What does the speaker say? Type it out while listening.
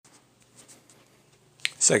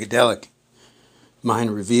psychedelic,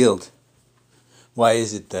 mind revealed. Why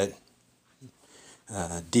is it that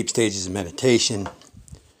deep stages of meditation,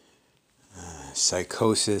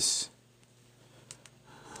 psychosis,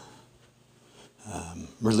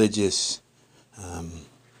 religious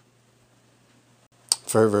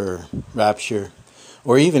fervor, rapture,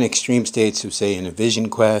 or even extreme states of, say, in a vision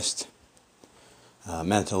quest,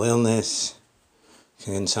 mental illness,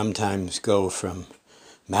 can sometimes go from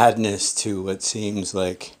madness to what seems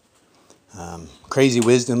like crazy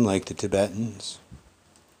wisdom, like the Tibetans.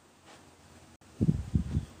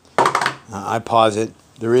 I posit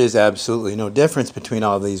there is absolutely no difference between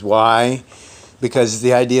all these. Why? Because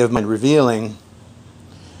the idea of mind revealing,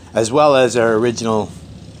 as well as our original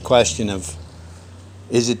question of,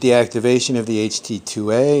 is it the activation of the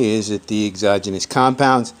HT2A? Is it the exogenous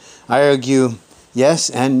compounds? I argue yes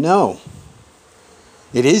and no.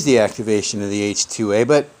 It is the activation of the H2A,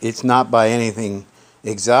 but it's not by anything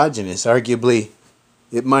exogenous. Arguably,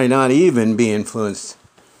 it might not even be influenced.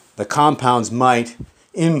 The compounds might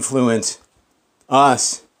influence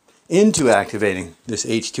us into activating this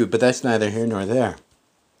H2, but that's neither here nor there.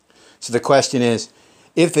 So the question is,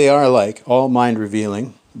 if they are like all mind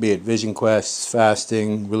revealing, be it vision quests,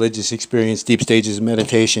 fasting, religious experience, deep stages of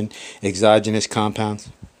meditation, exogenous compounds.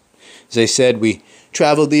 As I said, we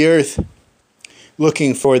traveled the earth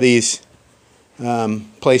looking for these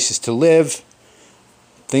places to live,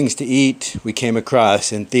 things to eat. We came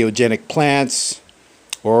across entheogenic plants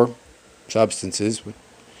or substances,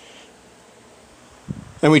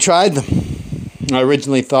 and we tried them. I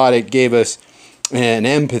originally thought it gave us an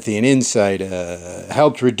empathy, an insight,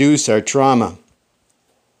 helped reduce our trauma.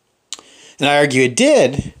 And I argue it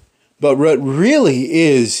did, but what really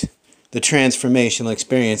is the transformational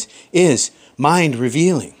experience is mind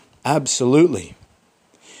revealing. Absolutely.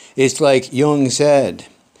 It's like Jung said,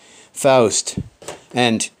 Faust,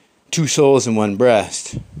 and two souls in one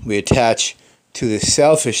breast. We attach to the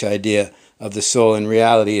selfish idea of the soul. In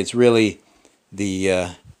reality, it's really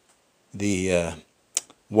the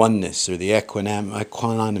oneness, or the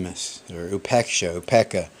equanimous, or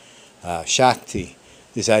upekkha, Shakti,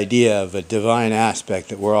 this idea of a divine aspect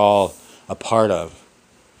that we're all a part of.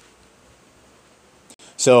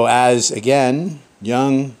 So as, again,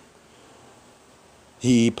 Jung,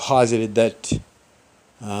 he posited that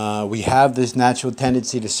we have this natural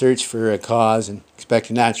tendency to search for a cause and expect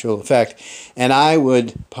a natural effect. And I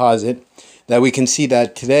would posit that we can see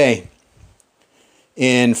that today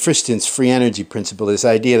in Friston's free energy principle, this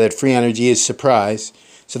idea that free energy is surprise.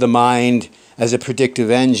 So the mind, as a predictive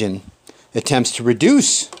engine, attempts to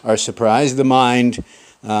reduce our surprise, the mind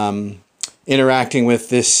interacting with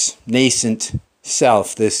this nascent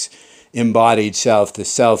self, this embodied self, the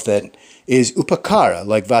self that is upakara,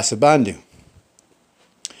 like Vasubandhu.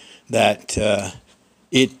 That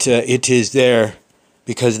it is there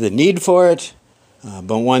because of the need for it,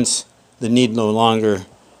 but once the need no longer,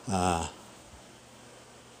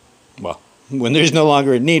 when there's no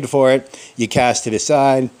longer a need for it, you cast it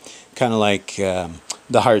aside, kind of like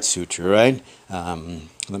the Heart Sutra, right?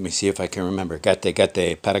 Let me see if I can remember. Gate,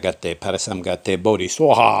 paragate, parasamgate,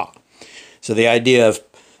 bodhisoha. So the idea of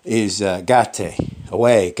is gate,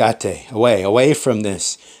 away from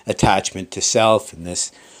this attachment to self and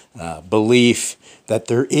this belief that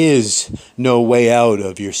there is no way out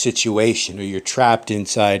of your situation, or you're trapped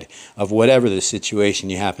inside of whatever the situation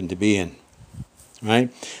you happen to be in,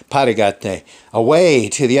 right? Paragate, away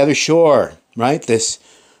to the other shore, right? This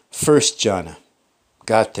first jhana,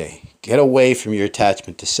 gate, get away from your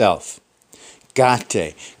attachment to self.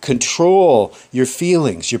 Gate, control your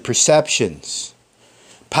feelings, your perceptions.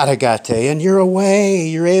 Paragate, and you're away,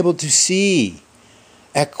 you're able to see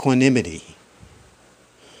equanimity,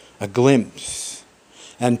 a glimpse.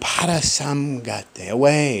 And parasamgate,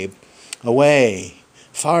 away,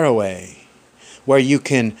 far away, where you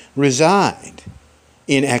can reside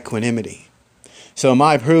in equanimity. So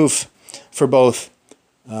my proof for both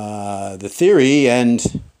the theory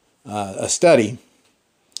and a study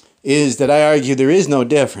is that I argue there is no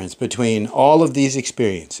difference between all of these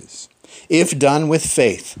experiences, if done with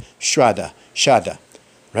faith, shraddha,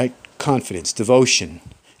 right? Confidence, devotion,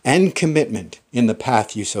 and commitment in the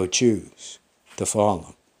path you so choose to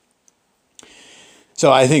follow.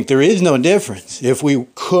 So I think there is no difference if we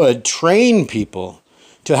could train people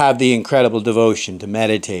to have the incredible devotion to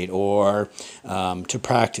meditate or to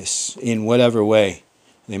practice in whatever way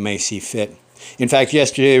they may see fit. In fact,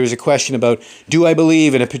 yesterday there was a question about, do I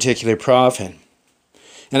believe in a particular prophet?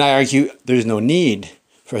 And I argue there's no need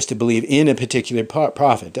for us to believe in a particular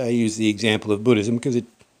prophet. I use the example of Buddhism because it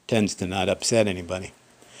tends to not upset anybody.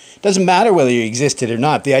 Doesn't matter whether you existed or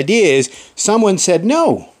not. The idea is someone said,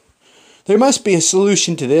 no, there must be a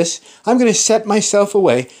solution to this. I'm going to set myself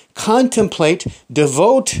away, contemplate,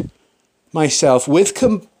 devote myself with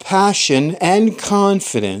compassion and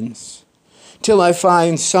confidence till I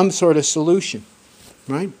find some sort of solution,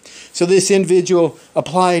 right? So this individual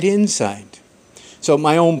applied insight. So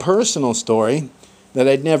my own personal story that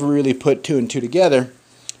I'd never really put two and two together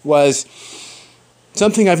was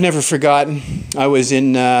something I've never forgotten. I was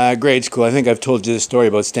in grade school. I think I've told you the story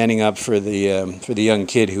about standing up for the young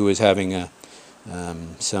kid who was having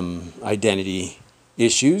some identity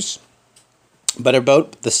issues. But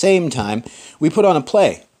about the same time, we put on a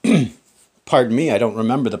play. Pardon me, I don't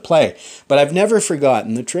remember the play, but I've never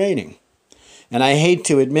forgotten the training. And I hate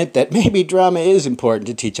to admit that maybe drama is important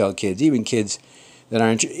to teach all kids, even kids that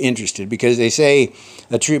aren't interested, because they say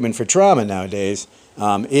a treatment for trauma nowadays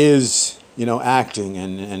is, acting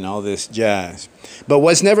and all this jazz. But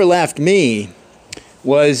what's never left me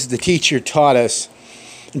was the teacher taught us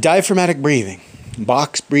diaphragmatic breathing,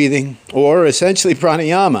 box breathing, or essentially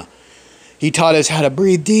pranayama. He taught us how to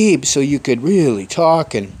breathe deep so you could really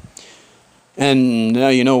talk. And now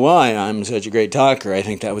you know why I'm such a great talker. I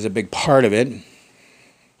think that was a big part of it.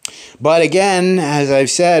 But again, as I've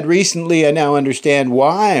said recently, I now understand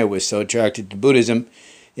why I was so attracted to Buddhism.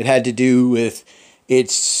 It had to do with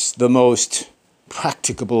it's the most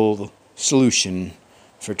practicable solution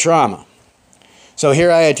for trauma. So here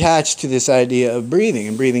I attach to this idea of breathing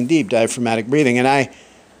and breathing deep, diaphragmatic breathing. And I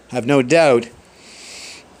have no doubt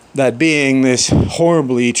that being this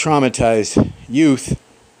horribly traumatized youth,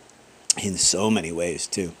 in so many ways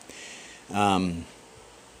too, the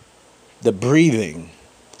breathing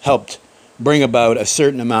helped bring about a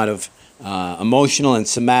certain amount of emotional and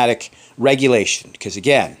somatic regulation. Because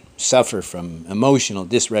again, suffer from emotional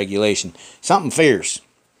dysregulation, something fierce.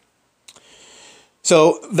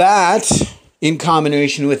 So that, in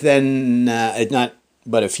combination with then, not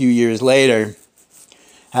but a few years later,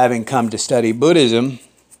 having come to study Buddhism,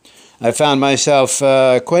 I found myself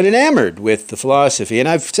quite enamored with the philosophy. And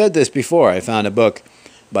I've said this before. I found a book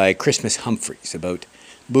by Christmas Humphreys about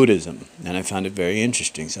Buddhism, and I found it very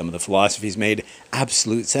interesting. Some of the philosophies made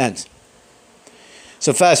absolute sense.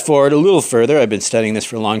 So fast forward a little further. I've been studying this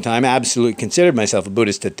for a long time. I absolutely considered myself a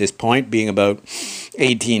Buddhist at this point, being about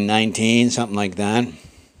 18, 19, something like that.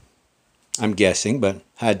 I'm guessing, but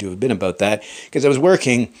had to have been about that, because I was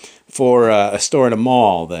working for a store in a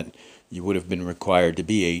mall that you would have been required to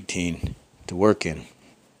be 18 to work in.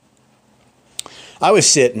 I was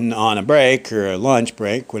sitting on a break, or a lunch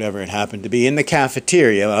break, whatever it happened to be, in the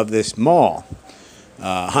cafeteria of this mall.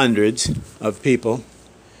 Hundreds of people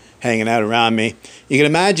hanging out around me. You can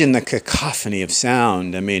imagine the cacophony of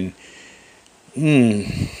sound. I mean,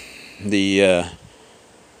 the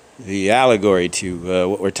allegory to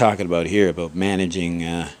what we're talking about here, about managing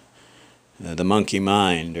the monkey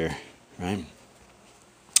mind, right?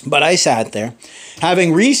 But I sat there,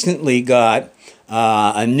 having recently got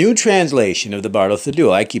a new translation of the Bhagavad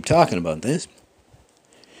Gita. I keep talking about this,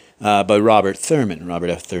 by Robert F.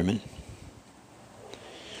 Thurman.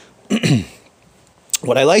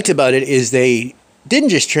 What I liked about it is they didn't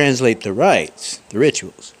just translate the rites, the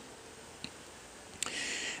rituals.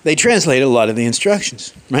 They translated a lot of the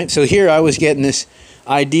instructions, right? So here I was getting this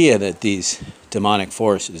idea that these demonic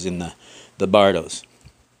forces in the bardos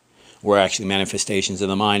were actually manifestations of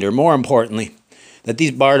the mind, or more importantly, that these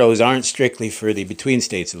bardos aren't strictly for the between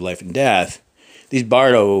states of life and death. These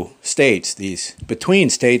bardo states, these between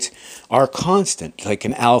states, are constant, like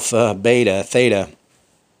an alpha, beta, theta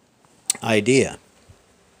idea.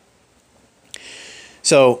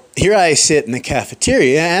 So here I sit in the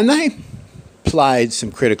cafeteria, and I applied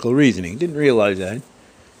some critical reasoning. Didn't realize that.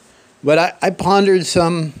 But I pondered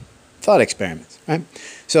some thought experiments, right?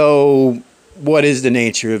 So what is the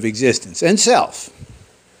nature of existence and self?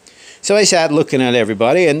 So I sat looking at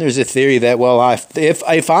everybody, and there's a theory that, well,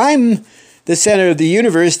 if I'm the center of the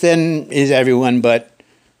universe, then is everyone but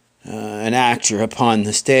an actor upon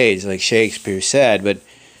the stage, like Shakespeare said, but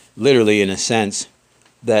literally in a sense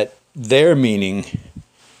that their meaning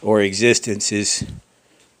or existence is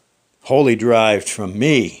wholly derived from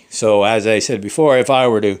me. So as I said before, if I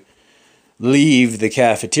were to leave the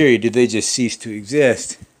cafeteria, do they just cease to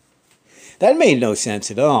exist? That made no sense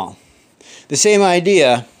at all. The same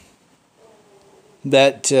idea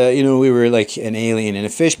that, we were like an alien in a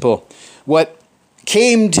fishbowl. What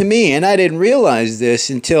came to me, and I didn't realize this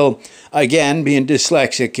until, again, being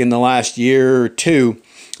dyslexic in the last year or two,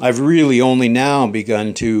 I've really only now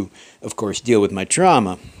begun to, of course, deal with my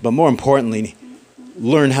trauma, but more importantly,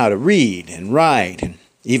 learn how to read and write, and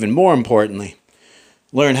even more importantly,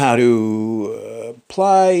 learn how to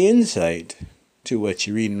apply insight to what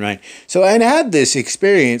you read and write. So I had this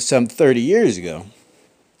experience some 30 years ago,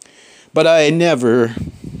 but I never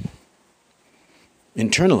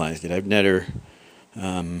internalized it. I've never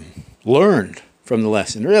learned from the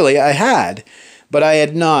lesson. Really, I had, but I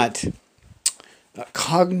had not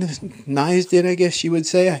cognized it, I guess you would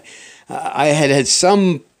say. I had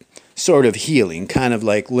some sort of healing, kind of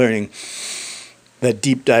like learning that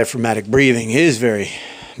deep diaphragmatic breathing is very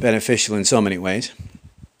beneficial in so many ways.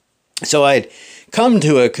 So I'd come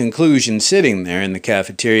to a conclusion sitting there in the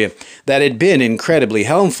cafeteria that had been incredibly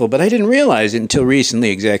helpful, but I didn't realize it until recently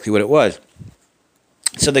exactly what it was.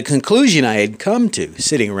 So the conclusion I had come to,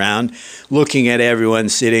 sitting around, looking at everyone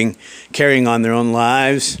sitting, carrying on their own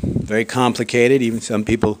lives, very complicated, even some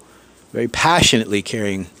people very passionately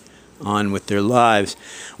carrying on with their lives.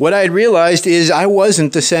 What I had realized is I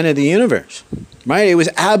wasn't the center of the universe, right? It was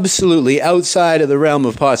absolutely outside of the realm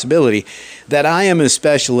of possibility that I am as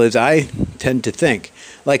special as I tend to think,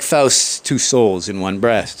 like Faust's two souls in one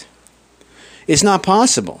breast. It's not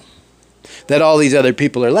possible that all these other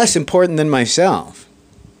people are less important than myself.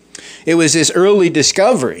 It was this early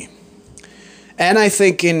discovery, and I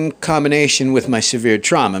think in combination with my severe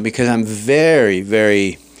trauma, because I'm very,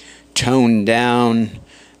 very toned down,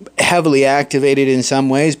 heavily activated in some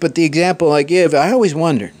ways, but the example I give, I always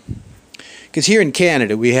wondered. Because here in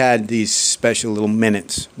Canada, we had these special little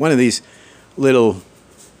minutes. One of these little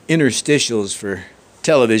interstitials for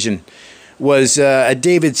television was a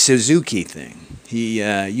David Suzuki thing. He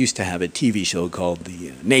used to have a TV show called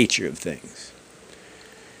The Nature of Things.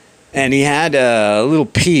 And he had a little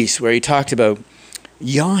piece where he talked about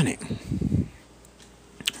yawning,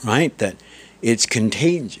 right? That it's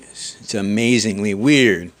contagious. It's amazingly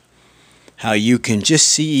weird how you can just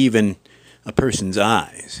see even a person's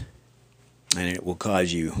eyes, and it will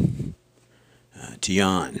cause you to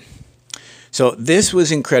yawn. So this was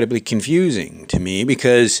incredibly confusing to me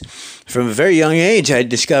because from a very young age I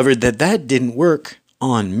discovered that that didn't work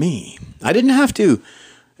on me. I didn't have to,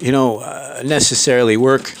 necessarily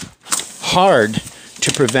work hard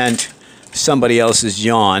to prevent somebody else's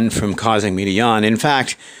yawn from causing me to yawn. In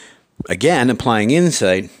fact, again, applying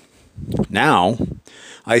insight, now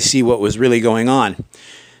I see what was really going on.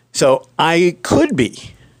 So I could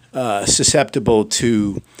be susceptible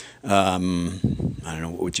to, I don't know,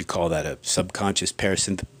 what would you call that, a subconscious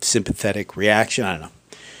parasympathetic reaction? I don't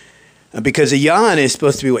know. Because a yawn is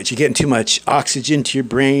supposed to be what? You're getting too much oxygen to your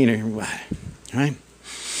brain, or what, right?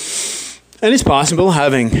 And it's possible,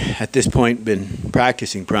 having at this point been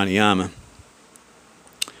practicing pranayama,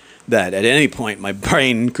 that at any point my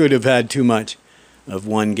brain could have had too much of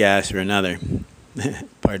one gas or another.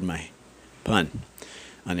 Pardon my pun,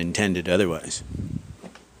 unintended otherwise.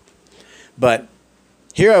 But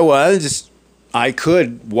here I was, I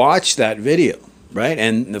could watch that video, right?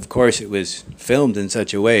 And of course it was filmed in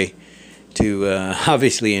such a way to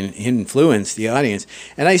obviously influence the audience.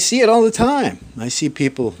 And I see it all the time. I see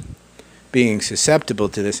people being susceptible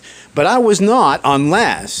to this. But I was not,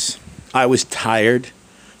 unless I was tired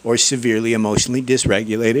or severely emotionally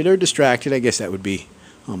dysregulated or distracted. I guess that would be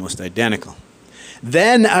almost identical.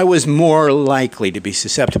 Then I was more likely to be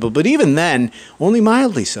susceptible. But even then, only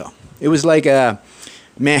mildly so. It was like a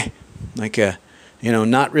meh, like a,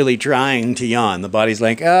 not really trying to yawn. The body's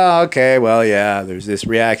like, oh, okay, well, yeah, there's this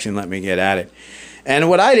reaction, let me get at it. And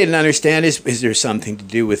what I didn't understand is there something to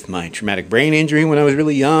do with my traumatic brain injury when I was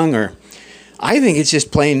really young? Or I think it's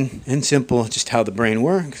just plain and simple just how the brain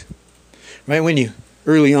works. Right? When you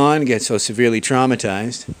early on get so severely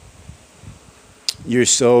traumatized, you're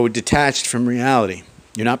so detached from reality.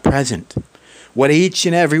 You're not present. What each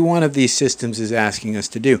and every one of these systems is asking us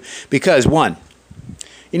to do. Because, one,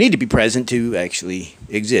 you need to be present to actually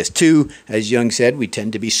exist. Two, as Jung said, we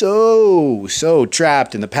tend to be so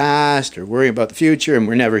trapped in the past or worrying about the future, and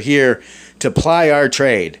we're never here to ply our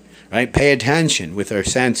trade, right? Pay attention with our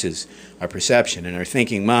senses, our perception, and our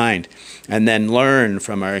thinking mind, and then learn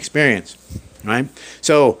from our experience, right?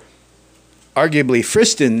 So, arguably,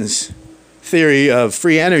 Friston's theory of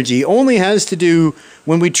free energy only has to do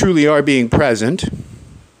when we truly are being present,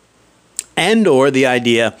 and or the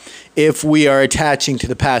idea if we are attaching to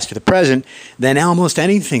the past or the present, then almost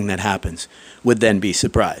anything that happens would then be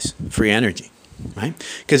surprise, free energy, right?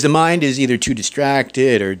 Because the mind is either too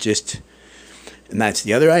distracted or just, and that's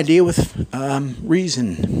the other idea with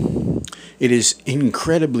reason. It is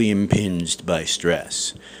incredibly impinged by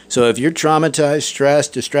stress. So if you're traumatized,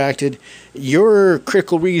 stressed, distracted, your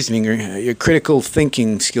critical reasoning or your critical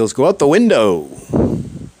thinking skills go out the window.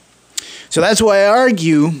 So that's why I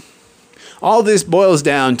argue all this boils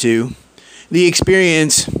down to the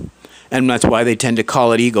experience And that's why they tend to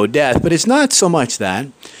call it ego death. But it's not so much that.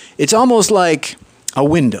 It's almost like a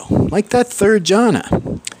window, like that third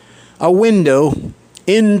jhana. A window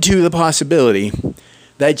into the possibility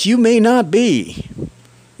that you may not be,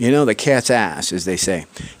 the cat's ass, as they say.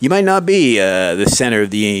 You might not be the center of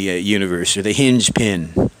the universe or the hinge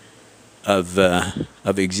pin of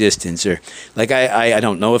existence. Or like I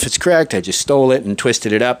don't know if it's correct. I just stole it and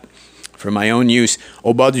twisted it up for my own use.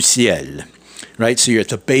 Au bas du ciel. Right? So you're at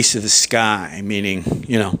the base of the sky, meaning,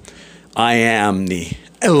 I am the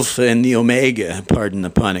alpha and the omega, pardon the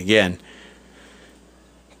pun again.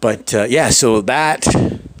 But so that,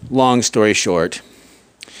 long story short,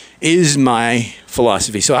 is my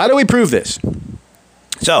philosophy. So how do we prove this?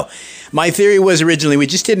 So my theory was originally we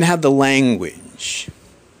just didn't have the language,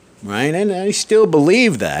 right? And I still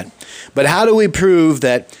believe that. But how do we prove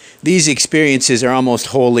that these experiences are almost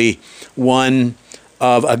wholly one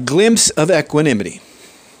of a glimpse of equanimity?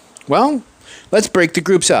 Well, let's break the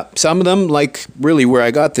groups up. Some of them, like really where I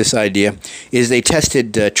got this idea, is they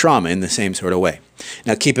tested trauma in the same sort of way.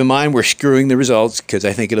 Now keep in mind we're screwing the results because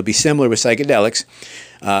I think it'll be similar with psychedelics.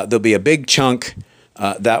 There'll be a big chunk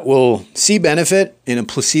that will see benefit in a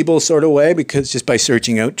placebo sort of way because just by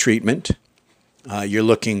searching out treatment, you're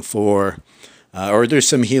looking for, or there's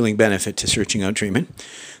some healing benefit to searching out treatment.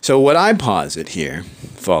 So what I posit here,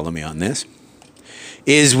 follow me on this,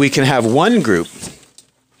 is we can have one group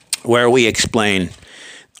where we explain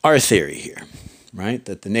our theory here, right?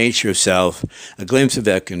 That the nature of self, a glimpse of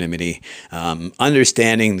equanimity,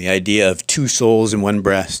 understanding the idea of two souls in one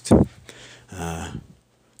breast,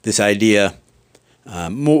 this idea,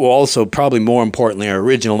 also probably more importantly, our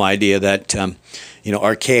original idea that,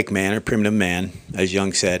 archaic man or primitive man, as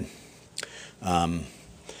Jung said,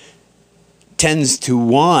 tends to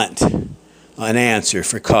want an answer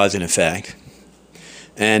for cause and effect.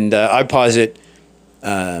 And I posit,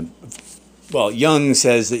 Jung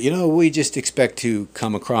says that, we just expect to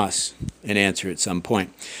come across an answer at some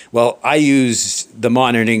point. Well, I use the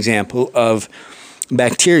modern example of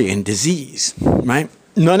bacteria and disease, right?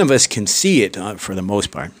 None of us can see it for the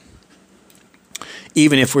most part.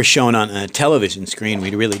 Even if we're shown on a television screen,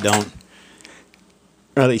 we really don't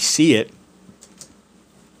really see it.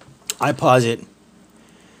 I posit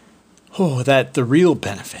that the real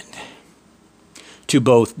benefit to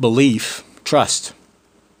both belief, trust,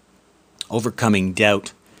 overcoming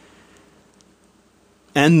doubt,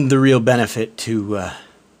 and the real benefit to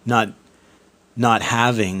not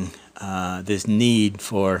having this need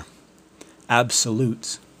for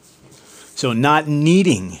absolutes. So not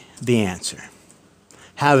needing the answer,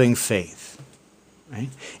 having faith, right?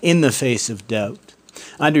 In the face of doubt,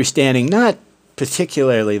 understanding not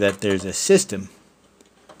particularly that there's a system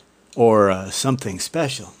or something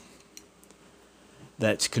special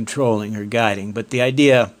that's controlling or guiding, but the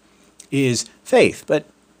idea is faith, but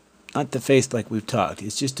not the faith like we've talked.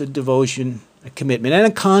 It's just a devotion, a commitment, and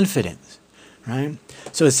a confidence, right?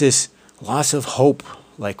 So it's this loss of hope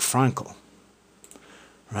like Frankl,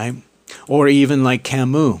 right? Or even like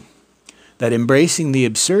Camus, that embracing the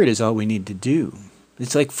absurd is all we need to do.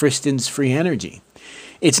 It's like Friston's free energy.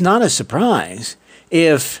 It's not a surprise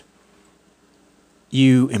if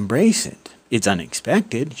you embrace it. It's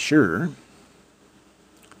unexpected, sure,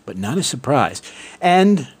 but not a surprise.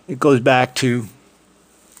 And it goes back to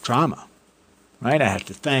trauma, right? I have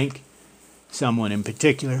to thank someone in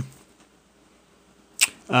particular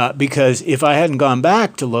because if I hadn't gone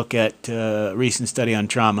back to look at a recent study on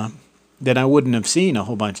trauma, then I wouldn't have seen a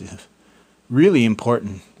whole bunch of really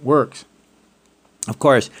important works. Of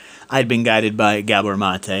course, I'd been guided by Gabor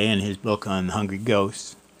Mate and his book on Hungry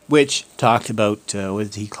Ghosts, which talked about, what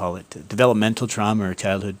did he call it, developmental trauma or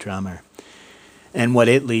childhood trauma, and what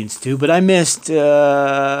it leads to. But I missed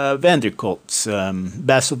van der Kolk's,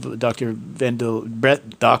 Dr.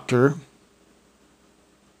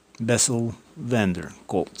 Bessel van der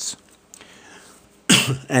Kolk's.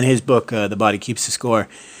 And his book, The Body Keeps the Score,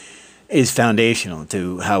 is foundational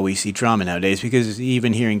to how we see trauma nowadays, because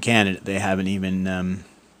even here in Canada, they haven't even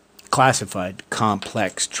classified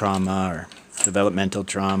complex trauma or developmental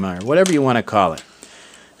trauma or whatever you want to call it.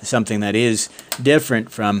 Something that is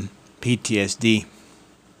different from PTSD.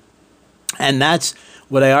 And that's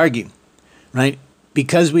what I argue, right?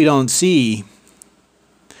 Because we don't see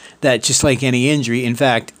that, just like any injury, in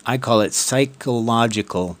fact, I call it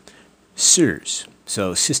psychological SIRS,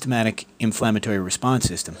 so systematic inflammatory response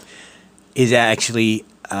system, is actually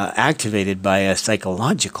activated by a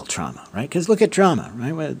psychological trauma, right? Because look at trauma,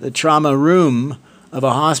 right? The trauma room of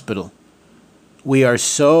a hospital. We are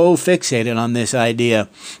so fixated on this idea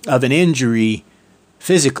of an injury,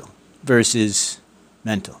 physical versus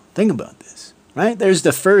mental. Think about this, right? There's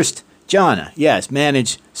the first jhana. Yes,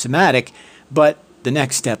 manage somatic, but the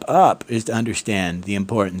next step up is to understand the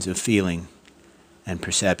importance of feeling and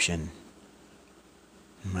perception,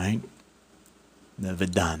 right? The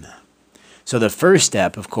Vedana. So the first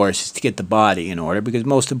step, of course, is to get the body in order, because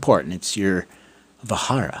most important, it's your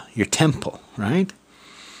vihara, your temple, right?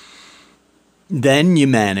 Then you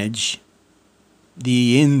manage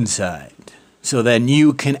the inside. So then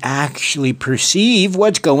you can actually perceive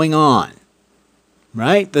what's going on,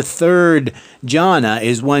 right? The third jhana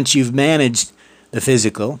is once you've managed the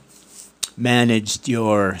physical, managed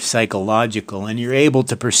your psychological, and you're able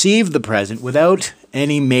to perceive the present without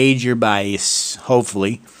any major bias,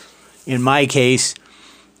 hopefully. In my case,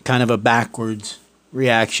 kind of a backwards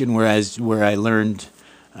reaction, whereas where I learned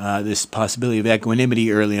this possibility of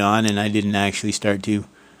equanimity early on, and I didn't actually start to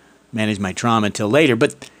manage my trauma until later.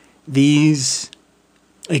 But these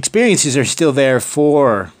experiences are still there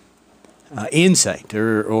for insight,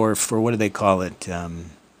 or for, what do they call it,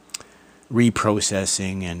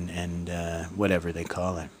 reprocessing and whatever they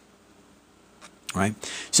call it, right?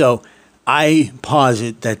 So I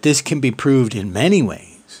posit that this can be proved in many ways.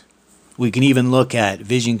 We can even look at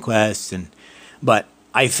vision quests, but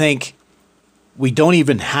I think we don't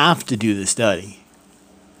even have to do the study,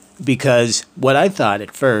 because what I thought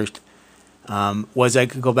at first was I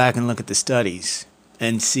could go back and look at the studies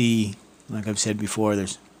and see, like I've said before,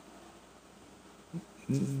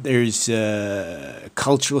 there's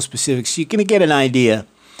cultural specifics. You're going to get an idea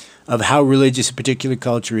of how religious a particular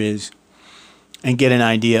culture is, and get an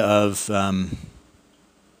idea of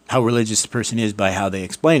how religious the person is by how they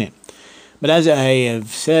explain it. But as I have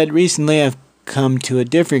said recently, I've come to a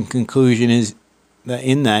different conclusion, is that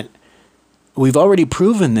in that we've already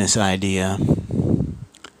proven this idea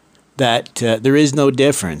that there is no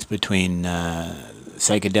difference between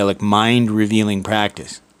psychedelic mind-revealing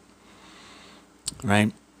practice,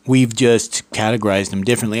 right? We've just categorized them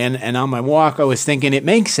differently. And on my walk, I was thinking it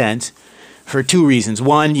makes sense for two reasons.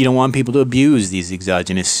 One, you don't want people to abuse these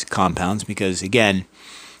exogenous compounds, because, again,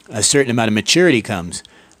 a certain amount of maturity comes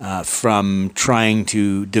from trying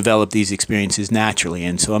to develop these experiences naturally,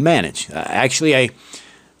 and so manage. Actually,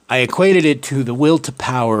 I equated it to the will to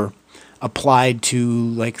power applied to,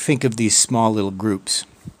 like, think of these small little groups.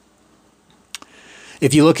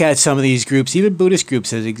 If you look at some of these groups, even Buddhist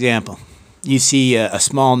groups as an example, you see a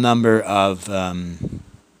small number of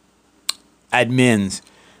admins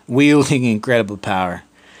wielding incredible power.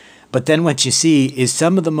 But then what you see is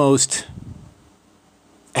some of the most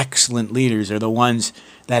excellent leaders are the ones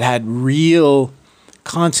that had real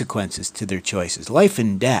consequences to their choices, life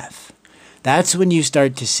and death. That's when you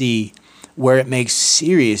start to see where it makes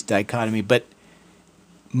serious dichotomy, but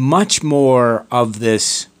much more of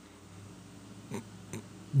this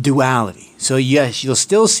duality. So yes, you'll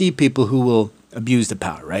still see people who will abuse the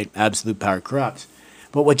power, right? Absolute power corrupts.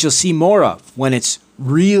 But what you'll see more of when it's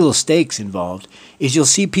real stakes involved is you'll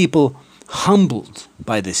see people humbled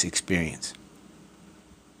by this experience,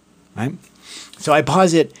 right? So I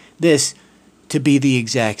posit this to be the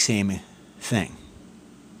exact same thing,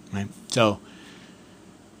 right? So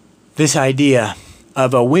this idea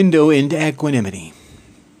of a window into equanimity,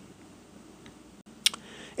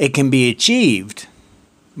 it can be achieved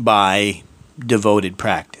by devoted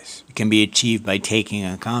practice. It can be achieved by taking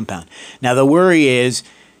a compound. Now the worry is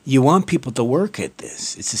you want people to work at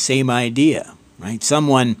this. It's the same idea, right?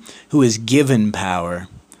 Someone who is given power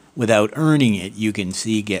without earning it, you can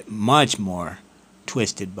see get much more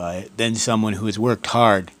twisted by it than someone who has worked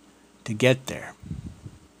hard to get there.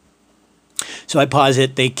 So I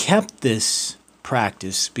posit they kept this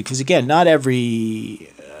practice because, again, not every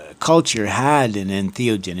culture had an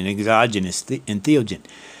entheogen, an exogenous entheogen.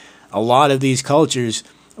 A lot of these cultures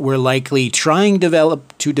were likely trying to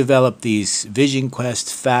develop these vision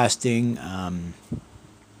quests, fasting,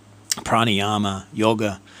 pranayama,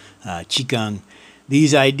 yoga, qigong,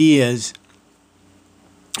 these ideas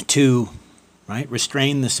to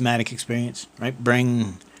restrain the somatic experience,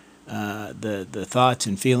 bring the thoughts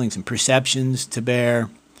and feelings and perceptions to bear,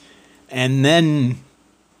 and then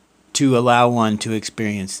to allow one to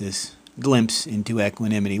experience this glimpse into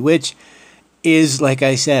equanimity, which is, like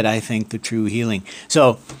I said, I think the true healing.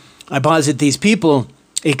 So I posit these people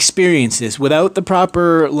experience this without the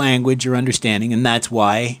proper language or understanding, and that's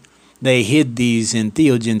why they hid these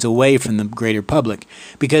entheogens away from the greater public.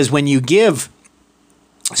 Because when you give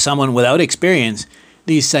someone without experience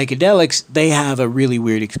these psychedelics, they have a really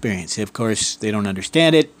weird experience. Of course, they don't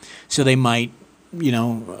understand it, so they might,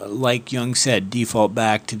 like Jung said, default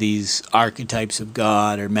back to these archetypes of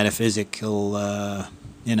God or metaphysical,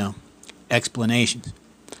 explanations.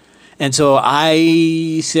 And so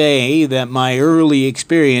I say that my early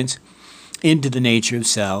experience into the nature of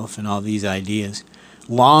self and all these ideas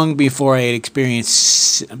long before I had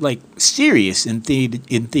experienced like serious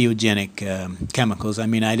entheogenic chemicals. I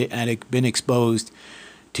mean, I'd been exposed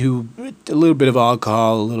to a little bit of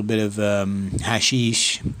alcohol, a little bit of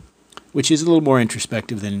hashish, which is a little more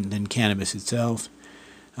introspective than cannabis itself.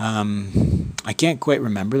 I can't quite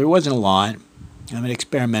remember. There wasn't a lot. I mean,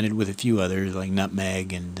 experimented with a few others like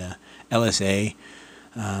nutmeg and LSA,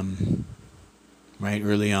 right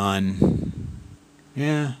early on.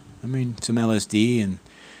 Yeah, I mean, some LSD and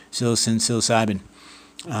psilocybin.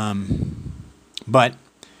 But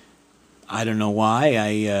I don't know why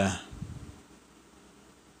I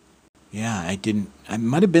didn't. I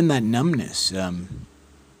might have been that numbness.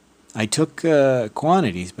 I took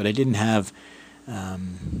quantities, but I didn't have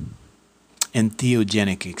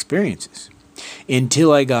entheogenic experiences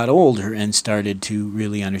until I got older and started to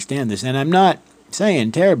really understand this. And I'm not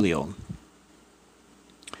saying terribly old.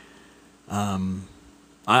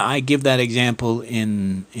 I give that example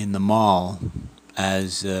in the mall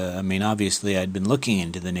as, I mean, obviously I'd been looking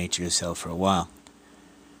into the nature of self for a while.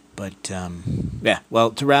 But, yeah,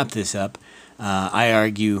 well, to wrap this up, I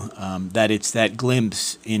argue that it's that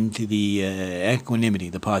glimpse into the equanimity,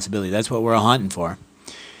 the possibility. That's what we're all hunting for.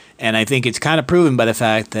 And I think it's kind of proven by the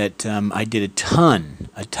fact that I did a ton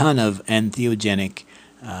of entheogenic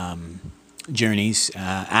journeys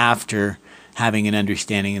after having an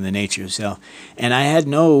understanding of the nature of self. And I had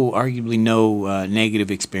arguably no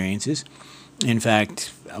negative experiences. In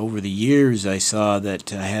fact, over the years, I saw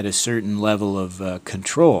that I had a certain level of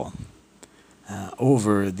control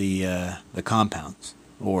over the compounds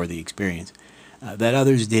or the experience that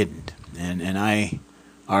others didn't. And I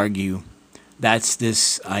argue that's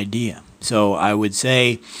this idea. So I would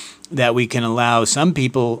say that we can allow some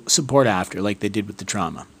people support after, like they did with the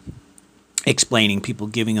trauma, explaining, people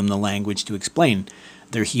giving them the language to explain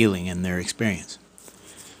their healing and their experience,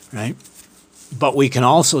 right? But we can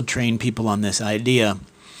also train people on this idea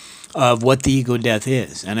of what the ego death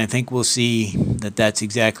is. And I think we'll see that that's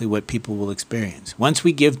exactly what people will experience. Once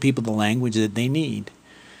we give people the language that they need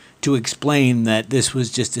to explain that this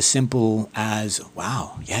was just as simple as,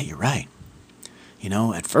 wow, yeah, you're right. You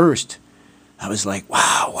know, at first, I was like,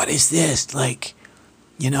 wow, what is this? Like,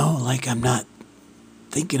 you know, like I'm not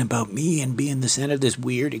thinking about me and being the center of this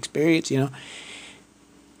weird experience, you know.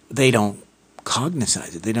 They don't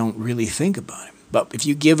cognize it. They don't really think about it. But if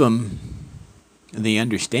you give them the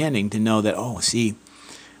understanding to know that, oh, see,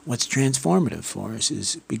 what's transformative for us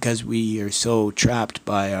is because we are so trapped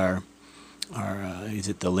by our is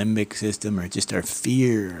it the limbic system or just our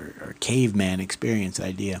fear or caveman experience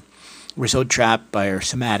idea. We're so trapped by our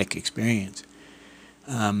somatic experience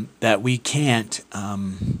that we can't,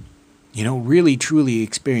 you know, really truly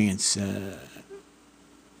experience,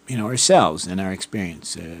 you know, ourselves and our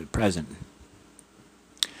experience present.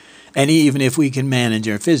 And even if we can manage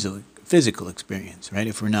our physical experience, right?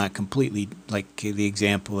 If we're not completely, like the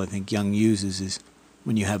example I think Jung uses is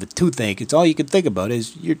when you have a toothache, it's all you can think about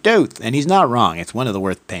is your tooth. And he's not wrong. It's one of the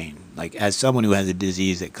worst pain. Like as someone who has a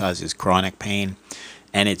disease that causes chronic pain,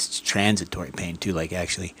 and it's transitory pain too, like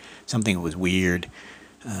actually something that was weird.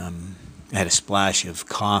 I had a splash of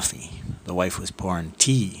coffee. The wife was pouring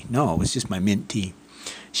tea. No, it was just my mint tea.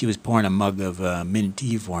 She was pouring a mug of mint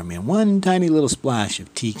tea for me, and one tiny little splash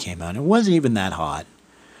of tea came out. It wasn't even that hot.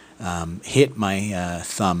 Hit my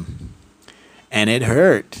thumb, and it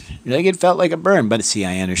hurt. Like it felt like a burn. But see,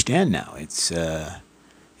 I understand now. It's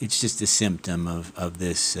just a symptom of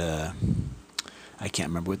this. I can't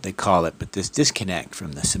remember what they call it, but this disconnect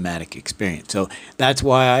from the somatic experience. So that's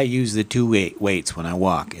why I use the two weights when I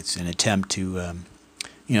walk. It's an attempt to,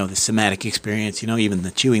 you know, the somatic experience, you know, even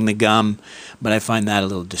the chewing the gum. But I find that a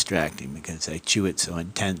little distracting because I chew it so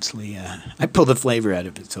intensely. I pull the flavor out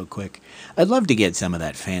of it so quick. I'd love to get some of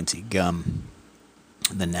that fancy gum,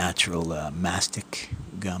 the natural mastic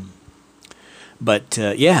gum. But,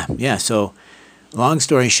 yeah. So long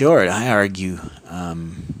story short, I argue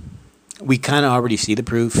we kind of already see the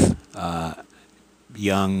proof,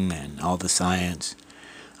 Jung and all the science.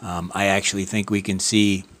 I actually think we can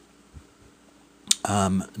see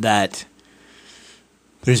that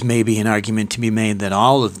there's maybe an argument to be made that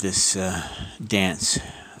all of this dance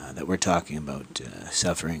that we're talking about,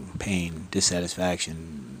 suffering, pain,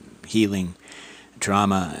 dissatisfaction, healing,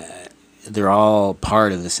 trauma, they're all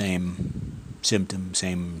part of the same symptom,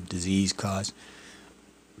 same disease cause.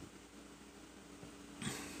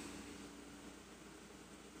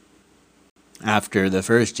 After the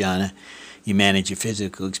first jhana, you manage your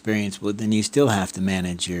physical experience, well, then you still have to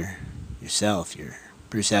manage yourself, your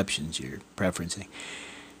perceptions, your preferencing.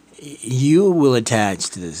 You will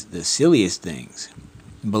attach to the silliest things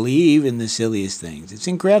believe in the silliest things. It's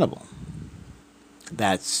incredible.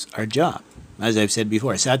 That's our job. As I've said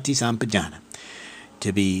before, sati sampajana.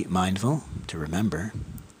 To be mindful, to remember,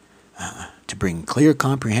 to bring clear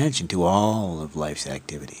comprehension to all of life's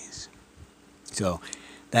activities. So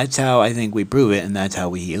that's how I think we prove it, and that's how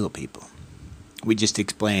we heal people. We just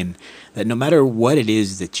explain that no matter what it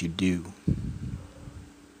is that you do,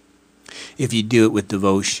 if you do it with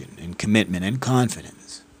devotion and commitment and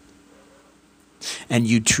confidence, and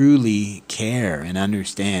you truly care and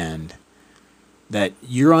understand that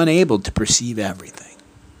you're unable to perceive everything,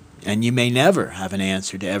 and you may never have an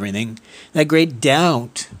answer to everything, that great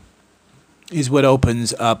doubt is what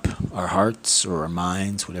opens up our hearts or our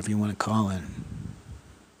minds, whatever you want to call it,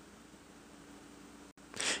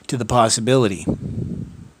 to the possibility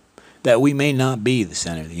that we may not be the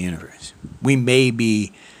center of the universe. We may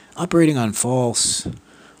be operating on false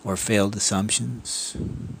or failed assumptions.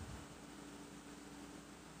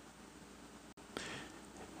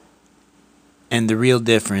 And the real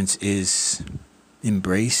difference is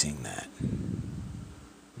embracing that,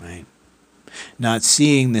 right? Not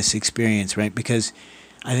seeing this experience, right? Because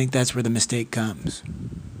I think that's where the mistake comes.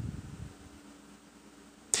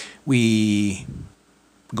 We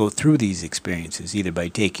go through these experiences either by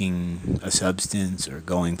taking a substance or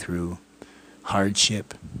going through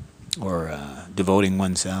hardship or devoting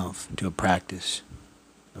oneself to a practice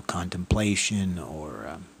of contemplation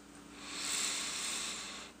or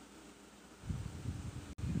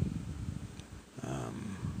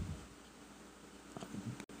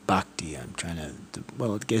bhakti. I'm trying to,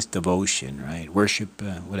 well, I guess devotion, right? Worship,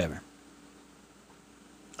 whatever.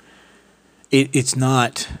 It's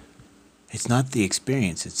not the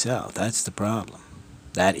experience itself. That's the problem.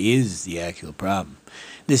 That is the actual problem.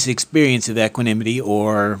 This experience of equanimity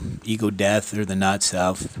or ego death or the not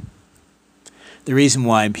self, the reason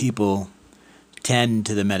why people tend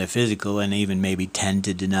to the metaphysical and even maybe tend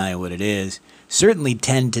to deny what it is, certainly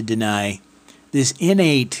tend to deny this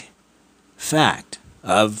innate fact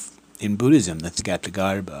of, in Buddhism, that's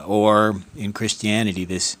Gatagarbha, or in Christianity,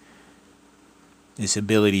 this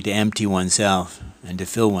ability to empty oneself and to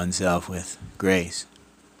fill oneself with grace,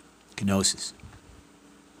 kenosis.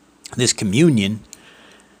 This communion,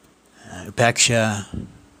 upeksha,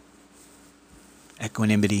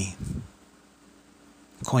 equanimity,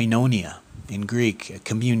 koinonia in Greek, a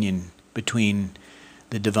communion between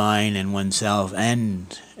the divine and oneself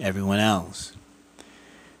and everyone else.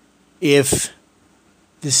 If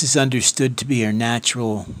this is understood to be our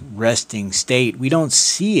natural resting state, we don't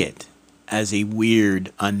see it as a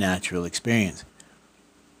weird, unnatural experience.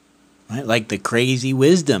 Right? Like the crazy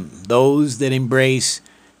wisdom, those that embrace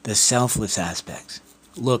the selfless aspects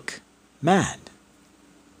look mad.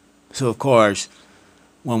 So of course,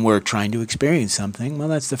 when we're trying to experience something, well,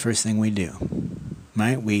 that's the first thing we do.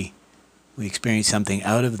 Right? We experience something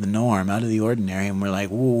out of the norm, out of the ordinary, and we're like,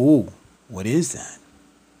 whoa, what is that?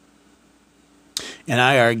 And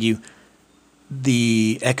I argue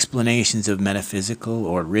the explanations of metaphysical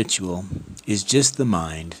or ritual is just the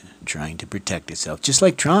mind trying to protect itself. Just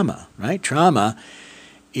like trauma, right? Trauma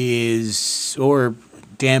is, or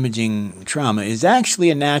damaging trauma, is actually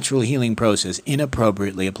a natural healing process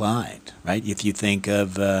inappropriately applied, right? If you think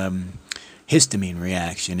of histamine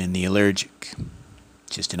reaction in the allergic,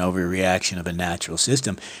 just an overreaction of a natural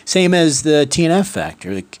system. Same as the TNF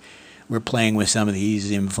factor. Like, we're playing with some of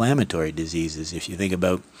these inflammatory diseases. If you think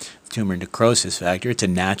about tumor necrosis factor, it's a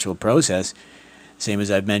natural process. Same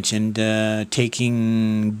as I've mentioned,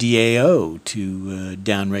 taking DAO to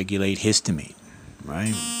downregulate histamine,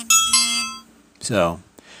 right? So,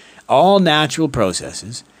 all natural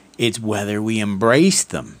processes, it's whether we embrace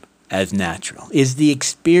them as natural. Is the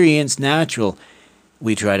experience natural?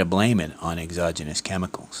 We try to blame it on exogenous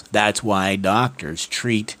chemicals. That's why doctors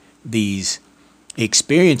treat these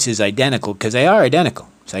experiences identical, because they are identical.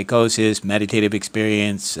 Psychosis, meditative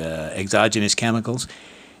experience, exogenous chemicals.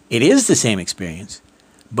 It is the same experience,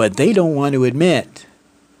 but they don't want to admit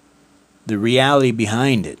the reality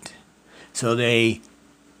behind it. So they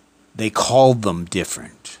call them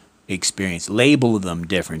different experience, label them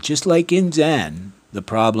different. Just like in Zen, the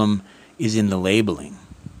problem is in the labeling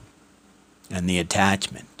and the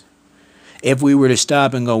attachment. If we were to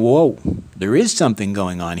stop and go, whoa, there is something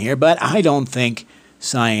going on here, but I don't think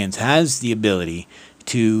science has the ability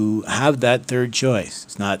to have that third choice.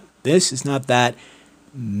 It's not this, it's not that.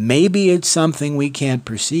 Maybe it's something we can't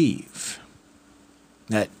perceive.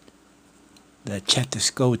 That the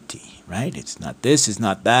chetaskoti, right? It's not this, it's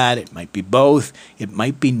not that. It might be both. It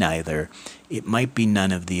might be neither. It might be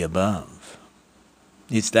none of the above.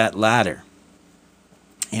 It's that latter.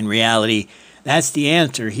 In reality, that's the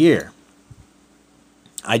answer here.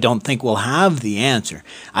 I don't think we'll have the answer.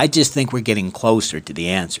 I just think we're getting closer to the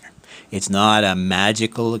answer. It's not a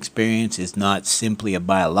magical experience. It's not simply a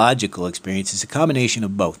biological experience. It's a combination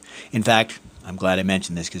of both. In fact, I'm glad I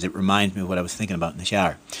mentioned this because it reminds me of what I was thinking about in the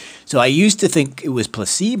shower. So I used to think it was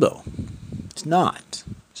placebo. It's not.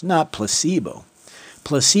 It's not placebo.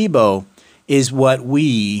 Placebo is what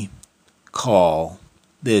we call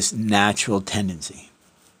this natural tendency.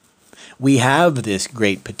 We have this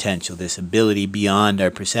great potential, this ability beyond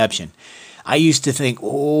our perception. I used to think,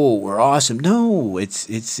 oh, we're awesome. No,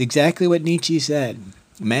 it's exactly what Nietzsche said.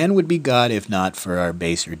 Man would be God if not for our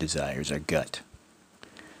baser desires, our gut.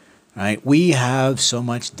 Right? We have so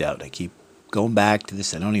much doubt. I keep going back to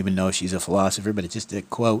this. I don't even know if she's a philosopher, but it's just a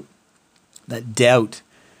quote. That doubt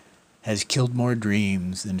has killed more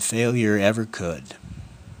dreams than failure ever could.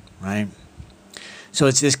 Right? So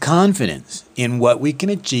it's this confidence in what we can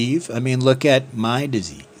achieve. I mean, look at my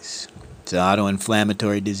disease. It's an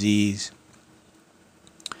autoinflammatory disease.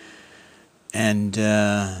 And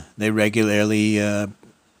they regularly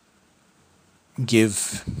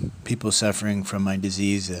give people suffering from my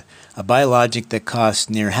disease a biologic that costs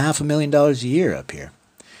near $500,000 a year up here.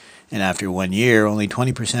 And after 1 year, only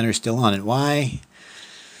 20% are still on it. Why?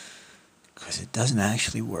 Because it doesn't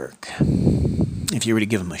actually work. If you were to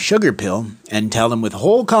give them a sugar pill and tell them with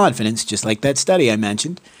whole confidence, just like that study I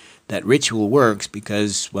mentioned, that ritual works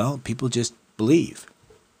because, well, people just believe.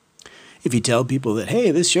 If you tell people that,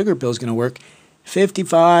 hey, this sugar pill is going to work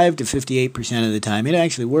 55 to 58% of the time, it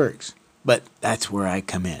actually works. But that's where I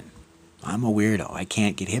come in. I'm a weirdo. I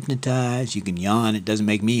can't get hypnotized. You can yawn. It doesn't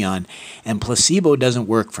make me yawn. And placebo doesn't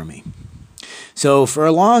work for me. So for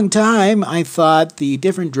a long time, I thought the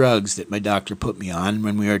different drugs that my doctor put me on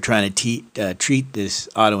when we were trying to treat this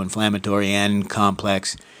autoinflammatory and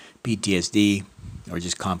complex PTSD, or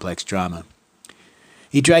just complex trauma,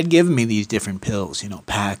 he tried giving me these different pills,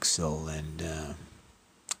 Paxil and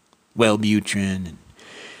Wellbutrin. And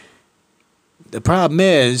the problem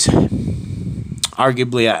is,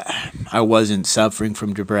 arguably, I wasn't suffering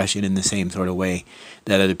from depression in the same sort of way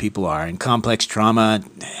that other people are. In complex trauma,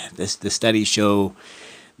 the studies show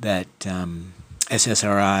that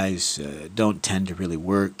SSRIs don't tend to really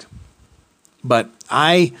work. But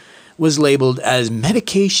I was labeled as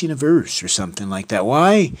medication averse or something like that.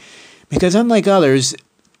 Why? Because unlike others,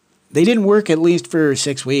 they didn't work at least for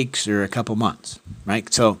 6 weeks or a couple months,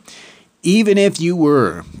 right? So even if you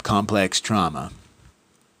were complex trauma,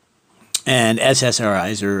 and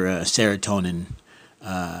SSRIs, or serotonin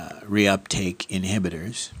reuptake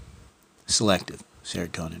inhibitors, selective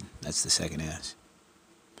serotonin, that's the second S,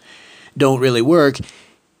 don't really work.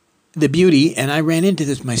 The beauty, and I ran into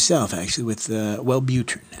this myself actually with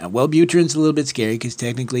Wellbutrin. Now, Wellbutrin's a little bit scary because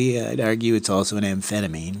technically I'd argue it's also an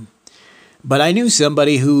amphetamine. But I knew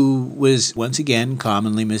somebody who was, once again,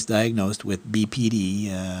 commonly misdiagnosed with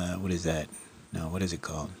BPD. What is that? No, what is it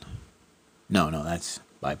called? No, that's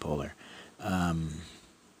bipolar.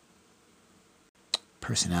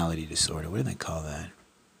 Personality disorder. What do they call that?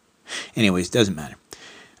 Anyways, doesn't matter.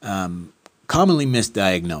 Commonly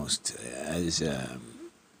misdiagnosed as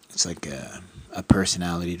it's like a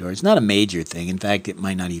personality disorder. It's not a major thing. In fact, it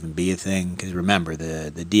might not even be a thing because remember,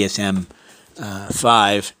 the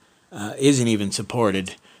DSM-5 isn't even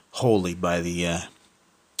supported wholly by the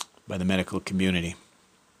medical community.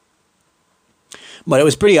 But it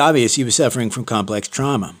was pretty obvious he was suffering from complex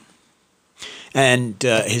trauma. And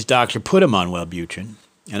his doctor put him on Wellbutrin.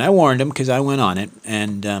 And I warned him because I went on it.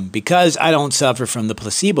 And because I don't suffer from the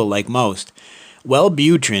placebo like most,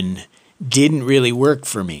 Wellbutrin didn't really work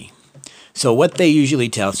for me. So what they usually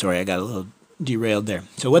tell, sorry, I got a little derailed there.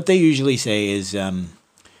 So what they usually say is, you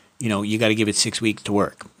got to give it 6 weeks to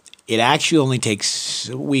work. It actually only takes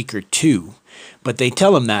a week or two. But they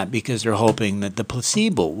tell them that because they're hoping that the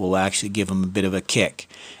placebo will actually give them a bit of a kick.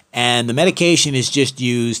 And the medication is just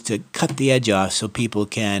used to cut the edge off so people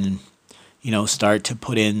can, start to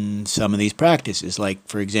put in some of these practices. Like,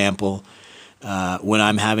 for example, when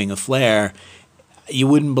I'm having a flare, you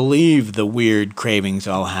wouldn't believe the weird cravings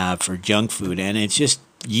I'll have for junk food. And it's just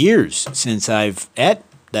years since I've ate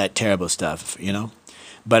that terrible stuff,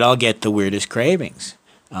 But I'll get the weirdest cravings.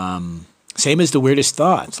 Same as the weirdest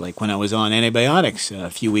thoughts, like when I was on antibiotics a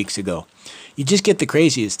few weeks ago. You just get the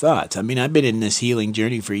craziest thoughts. I mean, I've been in this healing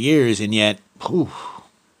journey for years, and yet,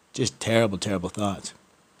 just terrible, terrible thoughts.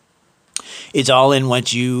 It's all in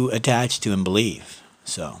what you attach to and believe.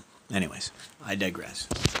 So, anyways, I digress.